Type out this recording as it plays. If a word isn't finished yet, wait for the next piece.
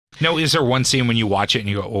No, is there one scene when you watch it and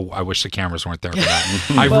you go, oh, I wish the cameras weren't there for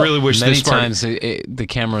that. I really wish this part. Many times the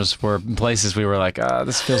cameras were in places we were like,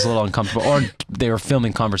 this feels a little uncomfortable. Or they were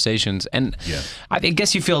filming conversations. And I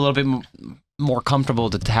guess you feel a little bit more comfortable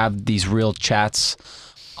to have these real chats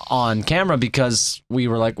on camera because we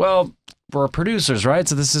were like, well, we're producers, right?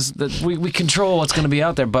 So this is we control what's going to be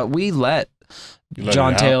out there. But we let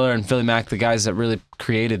John Taylor and Philly Mack, the guys that really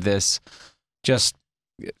created this, just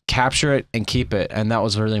capture it and keep it. And that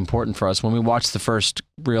was really important for us. When we watched the first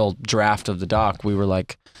real draft of the doc, we were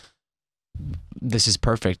like, this is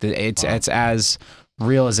perfect. It's as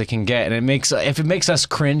real as it can get. And if it makes us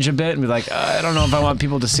cringe a bit and be like, I don't know if I want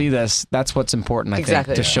people to see this, that's what's important, I think,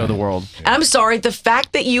 to show the world. I'm sorry, the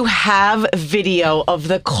fact that you have video of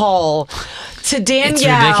the call to Danielle, it's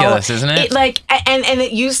ridiculous, isn't it? And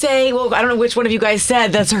you say, well, I don't know which one of you guys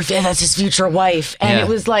said that's his future wife, and it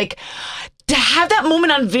was like, to have that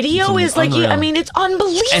moment on video is like, it's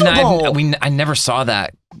unbelievable. And I never saw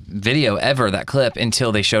that video ever, that clip,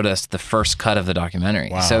 until they showed us the first cut of the documentary.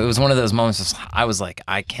 Wow. So it was one of those moments I was like,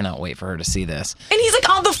 I cannot wait for her to see this. And he's like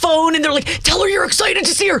on the phone and they're like, tell her you're excited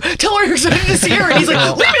to see her. Tell her you're excited to see her. And he's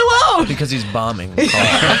like, leave me alone. Because he's bombing. No,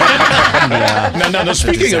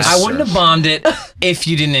 speaking of... I wouldn't have bombed it if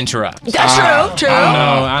you didn't interrupt. That's true.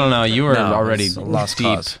 I don't know. You were already lost deep.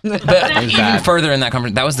 cause. But even further in that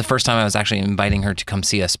conversation, that was the first time I was actually inviting her to come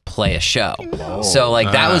see us play a show. So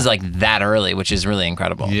that was like that early, which is really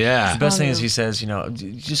incredible. Yeah. The best thing is he says,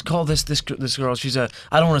 just call this girl. She's I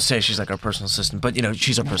don't want to say she's like our personal assistant, but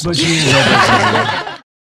she's our personal assistant.